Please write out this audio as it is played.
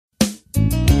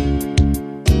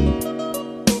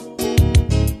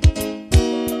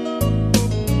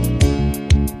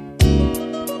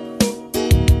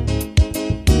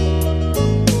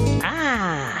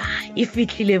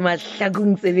fitlhile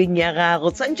mahlakong tsebeng ya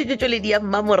gago tshwantse tšweledi ya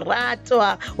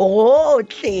mmamoratwa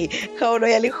gotlhe kgaolo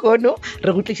ya lekgono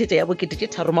re go tlišetša ya bokete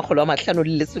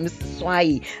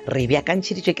 3,518 re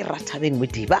beakantšheditšwe ke Rethabile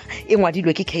Modiba e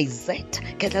ngwadilwe ke KZ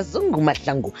Ketlazungu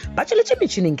Mahlangu ba tšweletše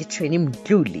metšhineng ke Tshweni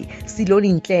Mdluli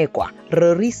Siloni Ntlekwa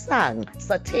Rorisang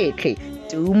Sathekge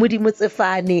Modimo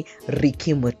Tsefane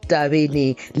Ricky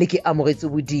Motabene le ke amogetse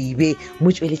Bodibe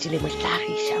motsweletše le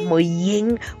mohlagiša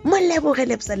moyeng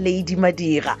molebogele psa Lady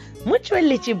Madira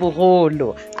motsweletše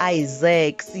bogolo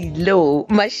Isaac Silo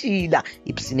Mashila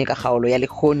ipsine ka kgaolo ya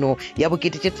lekgono ya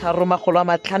bokete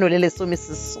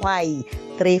 3,518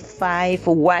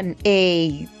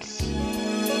 3518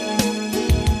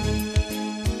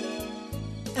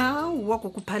 wa go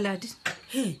kuphaladi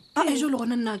a ejo le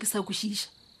gona nna ke sa kwešiša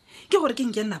ke gore ke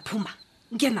nkena phuma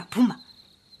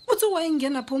o tse wa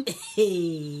nkena phuma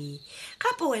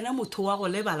gape wena motho wa go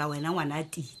lebala wena ngwana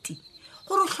titi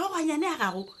gore hloganyane ya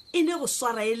gago e ne go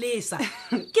swara elesa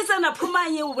ke tsena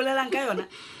phumanye o bolelang ka yona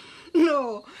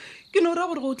no ke no ra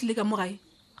gore go tlile ka mogae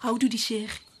ga o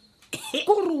dudišege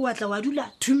go gore o atla wa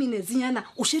dula 2 minutes nyana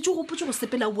o šetse go potse go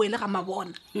sepela boele ga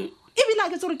mabona ebile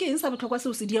a ke tsore ke eng sa botlhokwa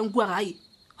seo se diang kua gae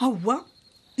aowa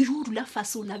e go dula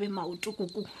fase o nabe maoto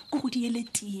koko go go diele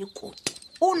tie koto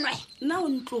o nwe nna o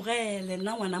ntlogele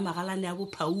nna ngwana magalane ya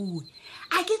bophauwe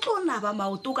a ke tlo naba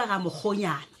maoto ka ga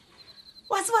mogonyana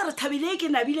wa tseba Rethabile ke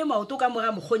nabile maoto ka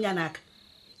moga mogonyana ka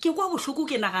ke kwa bohloko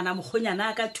ke nagana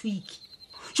mogonyana ka twiki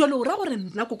jalo o ra gore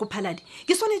nna koko phaladi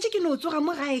ke swanetse ke no tsoga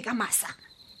mo gae ka masa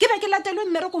ke be ke latelwe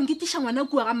mmerekong ke tiša ngwana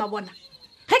kua ga mabona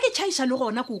ge ke tšhaiša le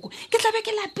gona koko ke tlabe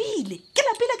ke lapile ke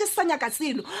se sa nyaka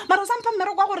selo mara o sampha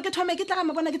mmereko wa gore ke thome ke tla ga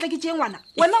mabona ke tla ke tšee ngwana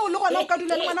wena o le gona o ka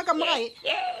dula le ngwana ka mogae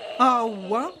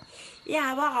aowa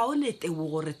ya ba ga o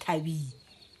netebogo Rethabile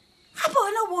gape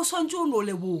wena o bo o swantse o no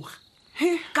leboga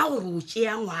ka gore o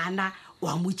tšea ngwana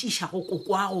wa motšiša go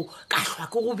kokwago ka hlwa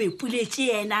ke go bepuletše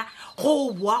yena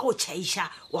go boa go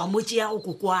tšhaiša wa motšea go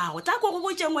kokwago tla ko go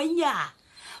botše ngwanya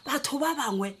batho ba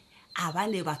bangwe a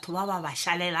bane batho ba ba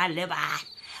šalelang le bana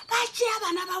ba tšea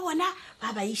bana ba bona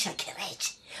ba ba iša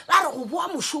keretše ba re go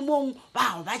boa mošomong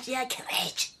ba go ba tšea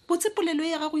keretše botsepolelo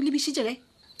ya gago e lebišitše ge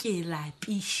ke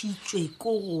lapišitšwe ke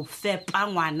go fepa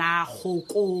ngwana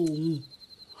kgokong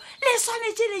le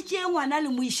swanetse le tšee ngwana le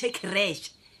mo iše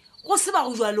keretše go se ba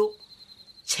go jalo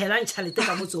tšhelang tšhalete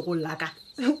ka motsogong la ka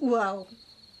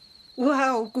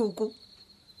wow koko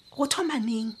go thoma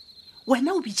neng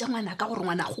wena o bitša ngwana ka gore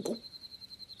ngwana kgokong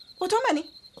go thoma neng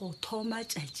go thoma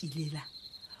tšatšilela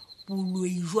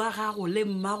boloi jwa gago le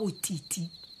mmago titi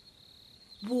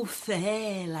bo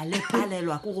fela le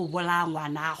palelwa ke go bola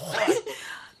ngwanago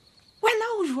wena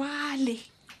o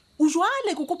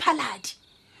jwale koko phaladi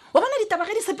wa bona ditaba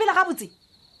ge di sepela gabotse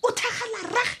o thagala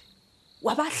rage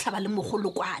wa ba hlaba le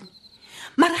mogolokwane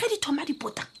mara ge di thoma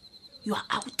dipota you are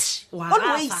out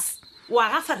always wa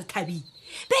gafa Rethabile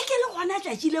be ke le gona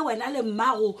tšatši le wena le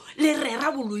mmago le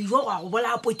rera boloi jwa go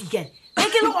bola potikele be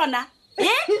ke le gona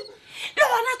le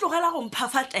gona tlogela go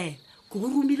mphafatela ke go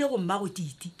romile go mmago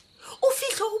titi o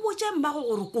fihle go botše mmago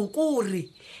gore kokore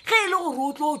ge e le gore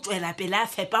o tlo o tšwela pele a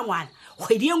fepa ngwana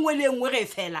kgwedi e nngwe le nngwe ge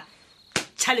fela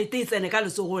tšhalete e tsene ka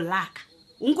letsogong laka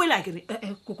o nkwela kere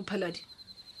koko phaladi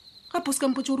gape o se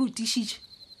kampotse gore o tišitše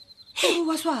gore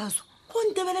wa swaswa go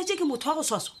ntebeletše ke motho wa go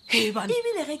swaswa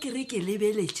ebile ge ke re ke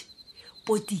lebeletše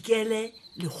potikele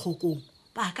le kgokong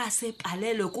ba ka se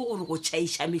palelwe ke gore go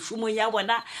tšhaiša mešomong ya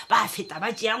bona ba feta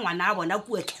ba tšea ngwana a bona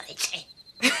kua keretše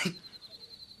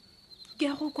ke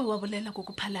ya go kwa wa bolela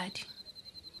koko phaladi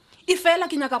e fela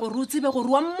ke nyaka gore o tsebe gore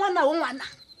wa mmona o ngwana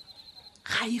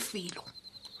ga e felo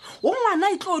o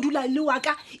ngwana e tlo dula le wa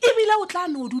ka ebile o tla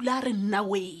no dula re nna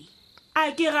we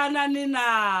a ke ganane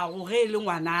nago ge e le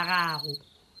ngwana a gago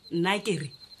nna ke re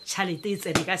tšhalete e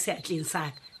tsene ka seatleng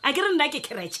saka a ke re nna ke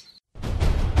keretše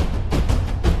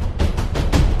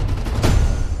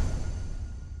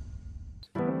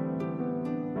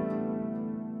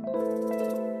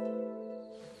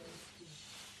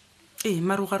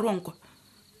maro ga ronkwa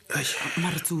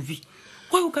mare tsubi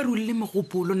kwa o ka re o le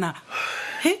megopolo na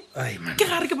ke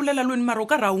gare ke bolela lone maro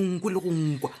ka ra onkwe le go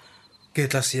nkwa ke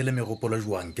tla seele megopolo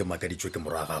jwang ke makaditšwe ke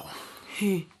moragago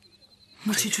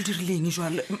motšhetšo o dirileng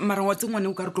jwale mara wa tsengwane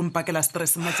o ka re tlompakela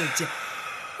stress matšatšea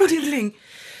o dirileng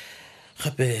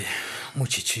gape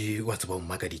motšhetši wa tseba o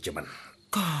mmakaditše bana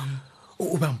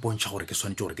o ba mpontšha gore ke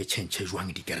swantse gore ke tšhentšhe jwang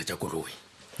dikere tša koloi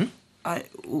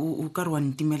o ka re wa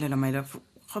ntimelela maelafo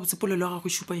ga botse polelo ya gago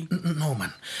šupa eng no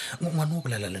man ngwana o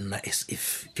bolela le nna as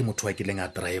if ke motho wa kileng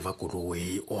a driver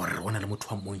koloi or go na le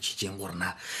motho wa mmontšhitšeng gore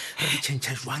na re di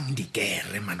tšhentšha jwang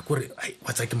dikere man kore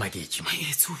wa tsa ke maketše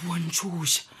etse o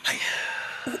bontšhoša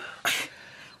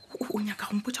o nyaka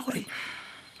go mpotsa gore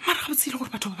mara ga botsile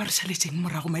gore batho ba ba re šaletseng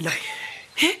morago maela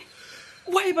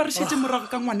wa e ba re šetse morago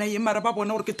ka ngwana ye mara ba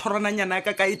bona gore ke thorananyana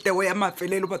ya ka eteo ya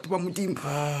mafelelo batho ba modimo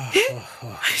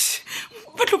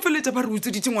ba tlo feletsa ba re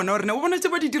utsweditse ngwana gore ne o bona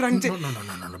tse ba di dirang tse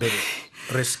no bebe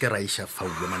re se ke ra iša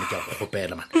faule mane ke a go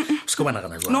gopela mane se ke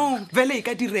banagana jwa no vele e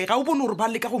ka direga o bone gore ba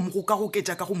leka go mogoka go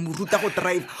ketša ka go moruta go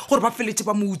drive gore ba feletse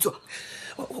ba motswa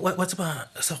wa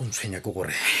tseba sa go ntshwenya ke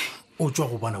gore o tswa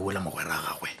go bona wela mogwera a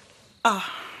gagwe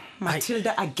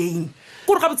Matilda again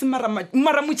gore ga botse mara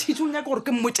motšhitši o nyaka gore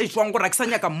ke mmotse jwang gore a ke sa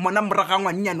nyaka mmona moraga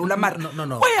ngwannyane ola mara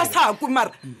o ya sa kwe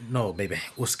mara no bebe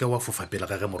o se ke wa fofa pele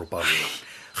ga ge moropa wa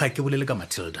ga ke bolele ka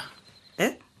Matilda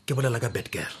ke bolela ka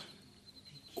Badgirl.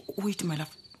 Wait my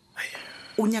love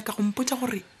o nyaka go mpotsa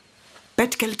gore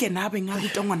Badgirl ke na beng a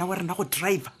ruta ngwana wa rena go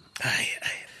driver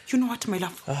you know what my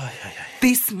love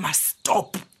this must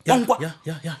stop yeah.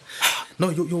 No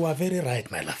you are very right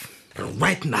my love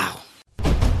right now.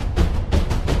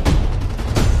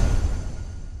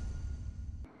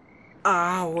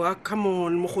 Come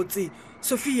on mogotsi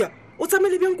Sophia o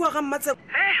tsamele bjang kwa ga mmatse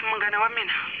mongana wa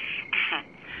mina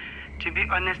to be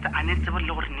honest a ne tsebo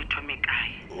le gore ne thome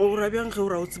kae o ra bjang ge o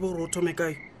ra o tsebo gore o thome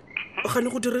kae o gane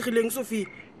go diregileng Sophia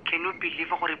can you believe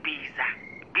gore biza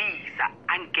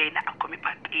ankena a come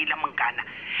papila mongana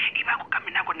e ba go ka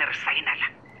mina go ne re signala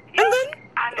and then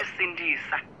ane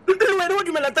sindisa le wena o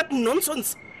dumela that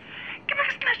nonsense ke ba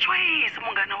ke sena choice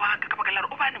mongana wa ka baka la re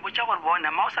o bane botsa gore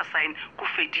bona ma o sa sign go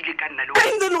fedile ka nna le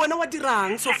and then wena wa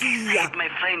dirang Sophia my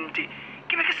friend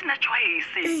ke be ke sena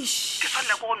choice ke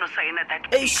falla go no signa that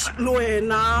lo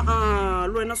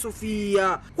wena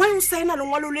Sophia why o signa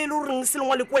lengwalo le le reng se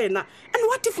lengwalo le kwena and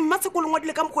what if mmatse ko lengwalo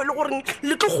le ka mkhwe le gore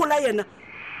le tlo gola yena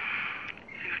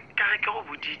ka ke go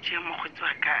boditse mo go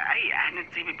tswa ka ai ane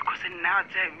tsebe because now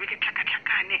tse be ke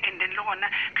tlhakane and then le gona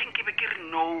ge nke be ke re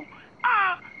no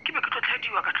ke be ke tlo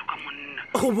tlhadiwa ka tlhoka monna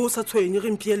go bo sa tshwenye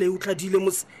ge mpiele o tlhadile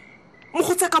mos mo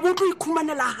go tsaka bo tlo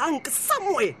ikhumanela hank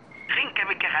somewhere ge nke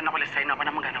be ke gana go le signa bona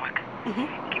mongana wa ka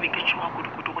ke be ke tšhoa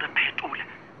kudu gore phetola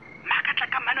maka tla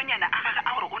ka manonyana a gage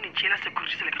a gore o ne tšela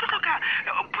security sele ke tlo tlhoka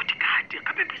bodyguard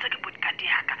gape bisa ke bodyguard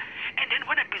yaka and then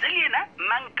bona bisa le yena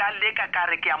manka leka ka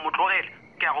re ke a motlogela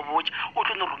ke a go botsa o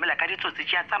tlo no romela ka ditsotsi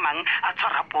tša tsamang a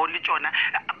tshwara pole tsona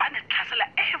ba ne tlhasela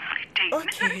every day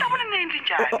nna bona ne ndi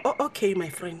njani okay my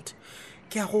friend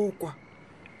ke a go kwa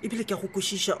ebile ke a go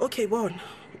kwešiša okay bona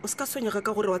o se ka swanyega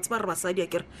ka gore wa tseba re basadi a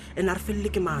kere and a re felele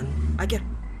ke mano a kere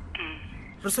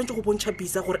re swantse go bontšha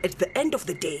bisa gore at the end of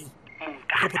the day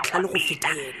re botlhale go feta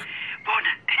yena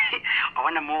bona a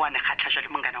bona mo wa ne kgatlhaša le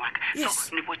mongana wa ka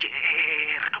so ne botse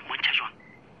re tlo mmontšha jwang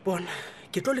bona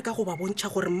ke tlo leka go ba bontšha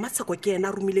gore mmatsheko ke yena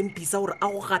a romileng bisa gore a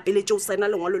go gapeletse o saena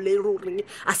lengwalo le reng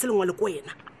a se lengwalo ko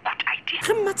wena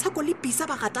ge mmatsheko le bisa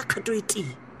ba gata kgato e tee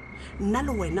nna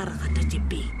le wena re gata tše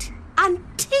pedi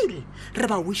until re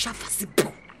ba wiša fase pu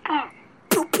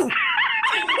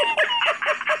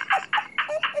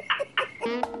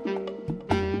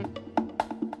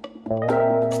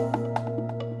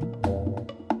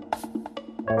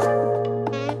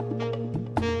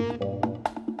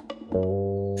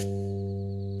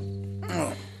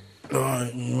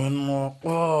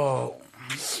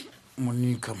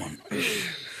Monica man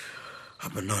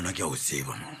hape nna ke a o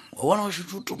tseba mo o bona o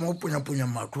shithuto mo ponya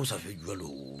matlo sa fe jwa lo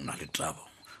na le taba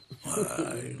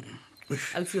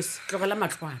Alfios tlogela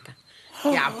matlhwaka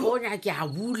ke a ponya ke a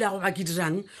bula go ba ke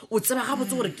dirang o tseba ga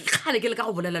botse gore ke khale ke le ka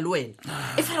go bolela le wena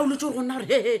e fela o le tšore go nna gore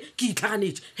ke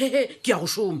itlhaganetse ke a go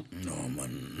šoma no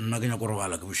man nna ke nya go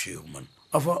robala ke bošego man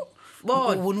afa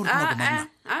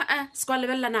sekwa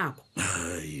lebelela nako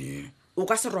o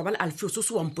ka se robale Alfios o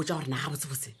se wa mpotsa gore na ga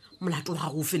botsebotse molato wa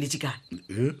gago o feletse kane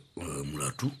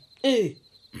molato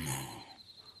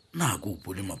na go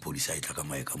pole maphodisa a itla ka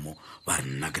mae ka mo ba re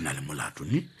nna ke na le molato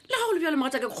ne le ga o le bjale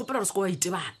mogatsa ke kgopela gore se ko wa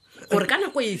itebana gore ka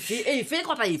nako efe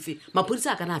kgotsa efe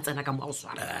maphodisa a ka na a tsena ka mo ga go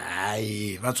swara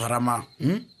ai ba tshwara mang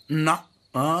nna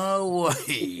awa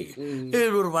e le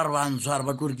gore ba re ba ntshwara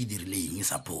ba tlo re ke dirile eng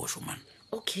sa phoso man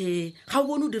okay ga o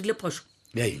bone o dirile phoso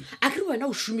yaeng a kere wena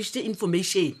o šomisitse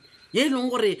information ye e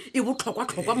leng gore e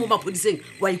botlhokwa mo maphodiseng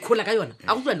wa ikgola ka yona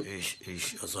a go jalo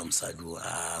o sa mosadi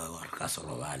re ka se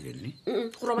robale ne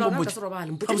go robala o ka se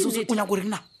robale o nyako reng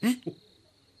na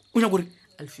o nyako reng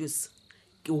Alfios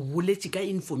ke o boletse ka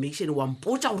information wa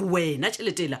mpotsa gore wena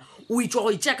tšheletela o itswa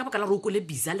go itšea ka baka la re o kole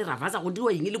bisa le ravatsa go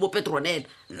diwa eng le bo petronela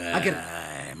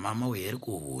akere mama o ere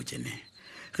ko o botse ne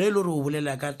ge e le gore o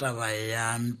bolela ka taba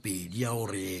ya mpedi ya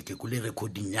gore ke kole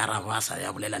recording ya ravasa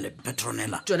ya bolela le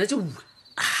petronela tsona tse bua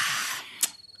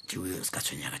tšeo se ka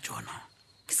tshwenyega tsona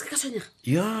ke se ka tshwenyega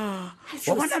ya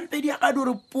wa bona mpedi ya ka di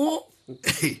gore po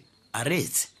a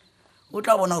retse o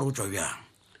tla bona gore o tswa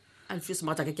bjang. alfio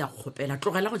semata ke a kgopela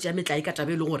tlogela go tšea metlae ka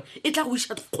tabe e leng gore e tla go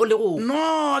iša kgolego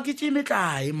No, ke tše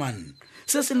metlae man.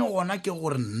 Se se le gona ke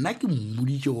gore nna ke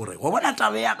mmoditše gore wa bona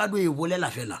tabe ya ka do e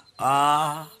bolela fela.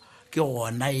 Ke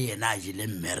gona yena a jele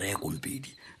mmereko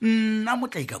mpedi. Nna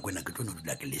motlai ka kwena ke tlo no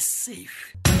dula ke le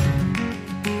safe.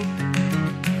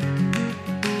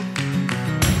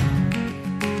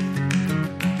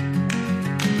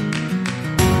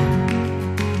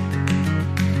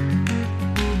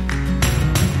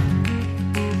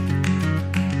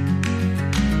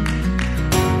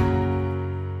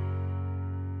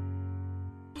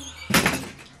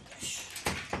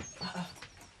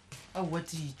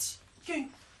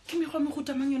 ke mekgwa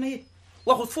megotamang yona e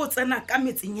wa go fotsena ka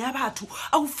metseng ya batho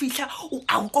a o fitlha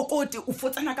a o kokote o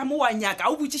fotsena ka mo wa nyaka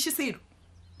a o botšiše selo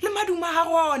le maduma ga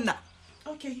gona.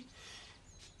 Okay,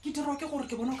 ke dirwa ke gore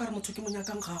ke bona o ka re motho ke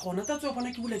monyakang ga gona tatso ya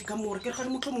bona ke bula dikamore ke re ga le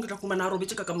motlho mongwe ke tla kumana a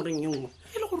robetse ka kamoreng e nngwe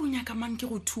e le gore o nyaka mang ke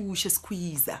go thuše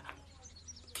squeezer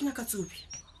ke nyaka tsobi.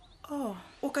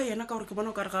 O ka yena ka gore ke bona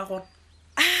o ka re ga gona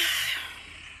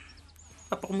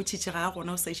papa go motšhitše ga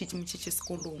gona o sa išitše motšhitše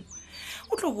sekolong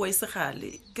o tlo boa e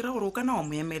segale ke ra gore o kana wa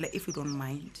mo emela if you don't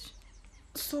mind.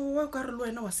 so wa o ka re le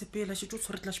wena wa sepela šetse o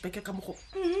tshware tlashbeke ka mogo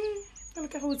ale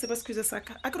ka go tseba squeezer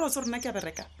saka a ke re wa tse rena ke a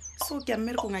bereka so ke a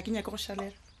mmerekong a ke nyaka go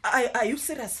šalela. Are you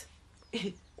serious?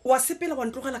 Wa sepela wa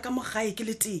ntlogela ka mogae ke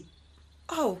le tee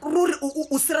ruri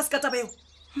o serious ka tabeo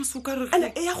mosuka re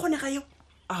ane e ya kgonega eo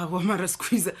bo mara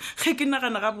squeezer ge ke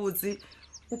nagana gabotse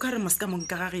o ka re moska mong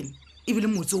ka gagene ebile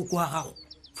motse o kwa gago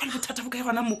fela bothata bo ka e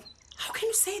gona mo. How can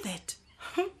you say that?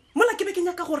 Mola ke be ke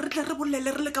nyaka gore re tle re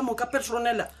bolele re le ka moka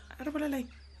personela re bolelaeng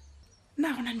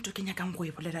nna gona nto ke nyakang go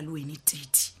e bolela le wene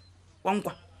titi wa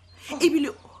nkwa ebile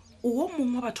o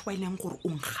mongwe wa batho ba ileng gore o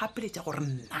nkgapeletša gore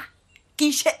nna ke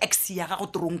iše ex ya gago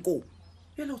toronkong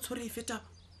bjale o tshware e fetaba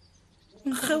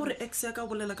ge ore ex ya ka o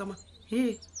bolela ka ma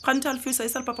gante alfio sa e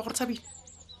sa le papa go Rethabile.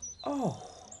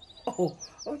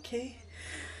 Okay,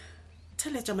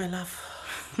 theletša my love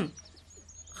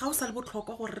ga o sa le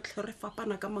botlhokwa gore re tlhe re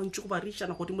fapana ka mantšu go ba re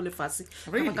išana godimo lefase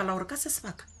ka baka la gore ka se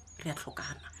sebaka re a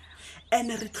tlhokana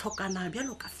ene re tlhokana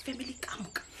bjalo ka family ka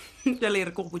moka. Bjale e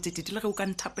re ke go botsetete le ge o ka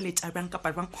nthapeletša bjang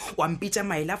kapa bjang wa mpitša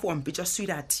my love wa mpitša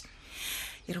sweetheart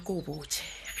e re ke o botse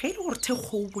ge e le gore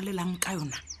thekgo o bolelang ka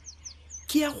yona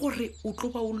ke ya gore o tlo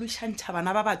ba o lošantšha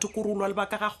bana ba batho kore o lwa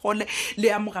lebaka ga gole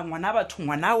le amoga ngwana batho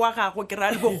ngwana wa gago ke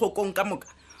ra le bokgokong ka moka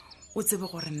o tsebe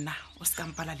gore nna o se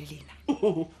kampala le lena.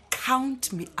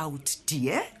 Count me out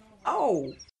dear.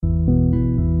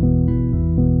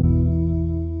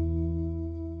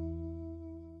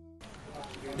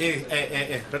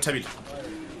 Rethabile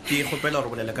ke kgopela gore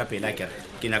bolela ka pele a kere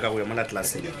ke nyaka go ya mola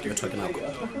tlelaseng ke betho ke nako.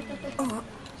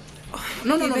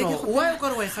 No wa o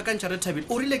kare wa e gakantšha Rethabile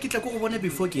o rile ke tla ko go bona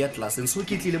before ke ya tlelaseng so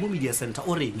ke tlile mo media center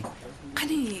o reng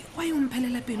kane wa yo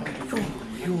mphelela pelo ke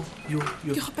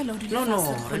kgopela o dule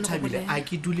fase Rethabile a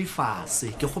ke dule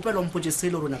fase ke kgopela o mpotse se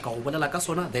le rona ka go bolela ka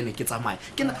sona then ke tsamaya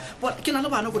ke na le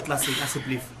bana go tlelaseng a se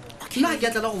believe nna ke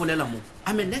atlela go bolela mo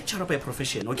I'm a lecturer by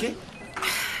profession okay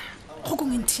go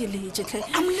kong nthieletse tle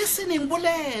I'm listening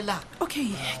bolela okay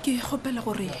ke kgopela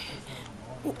gore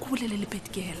o bolele le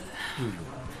Badgirl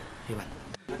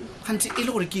gantsi e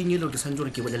le gore ke eng e le ke santse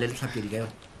gore ke bolele letlhapedi ka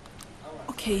yone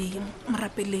okay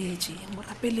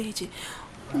morapeletše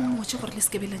o mmotse gore le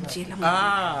sekebela ntšela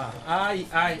ai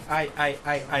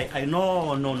no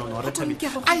Rethabile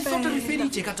I thought re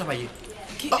feditše ka taba ye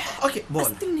okay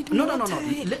bona no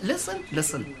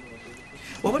listen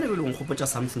wa bona bele o nkgopotša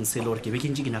something se le gore ke be ke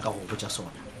ntse ke nyaka go botša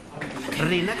sona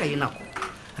rena ka ye nako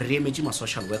re emetše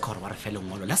ma-social worker gore ba re fe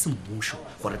lengwalo la semmušo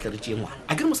gore tle re tšee ngwana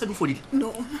a ke re mosadi o fodile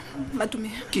no madume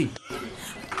ke le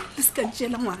se ka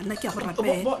ntšeela ngwana ke a go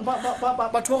rapela batho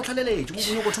ba go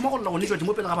tlhaleletse go thoma go lela gone jwadi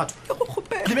mo pele ga batho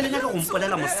le be le nyaka go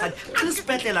mpolela mosadi a le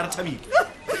sepetlela Rethabile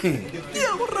ge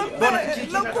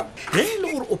e le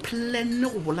gore o plenne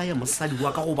go bolaya mosadi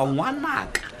wa ka goba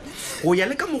ngwanaka go ya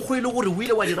le ka mokgwa e le gore o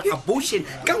ile wa dira abortion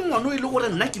ka ngwana o e le gore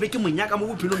nna ke be ke monyaka mo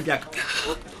bophelong bjaka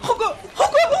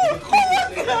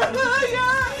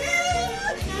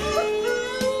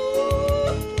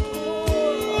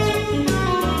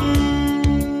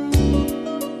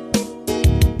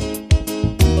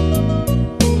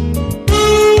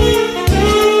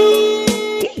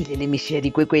le mešia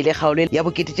dikwekwele kgaolo ya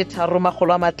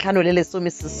 3,5 le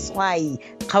lesomeseswai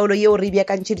kgaolo yeo re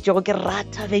beakantšheditšego ke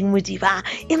Rethabile Modiba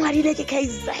e ngwadilwe ke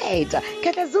KZ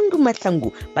Katlazungu Mahlangu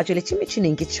ba tšweletše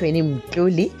metšhineng ke Tshweni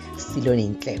Mtluli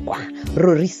Silone Ntlekwa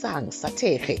rorisang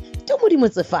Sathege ke Modimo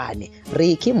Tsefane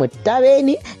re ke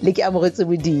Motabeni le ke amogetse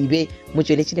Bodibe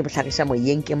motšweletši le bohlagiša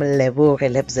moyeng ke Moleboge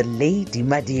Lebza Lady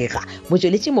Madira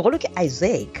motšweletši mogolo ke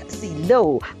Isaac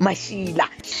Silo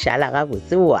Mashila šala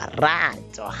gabotse wa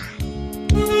ratwa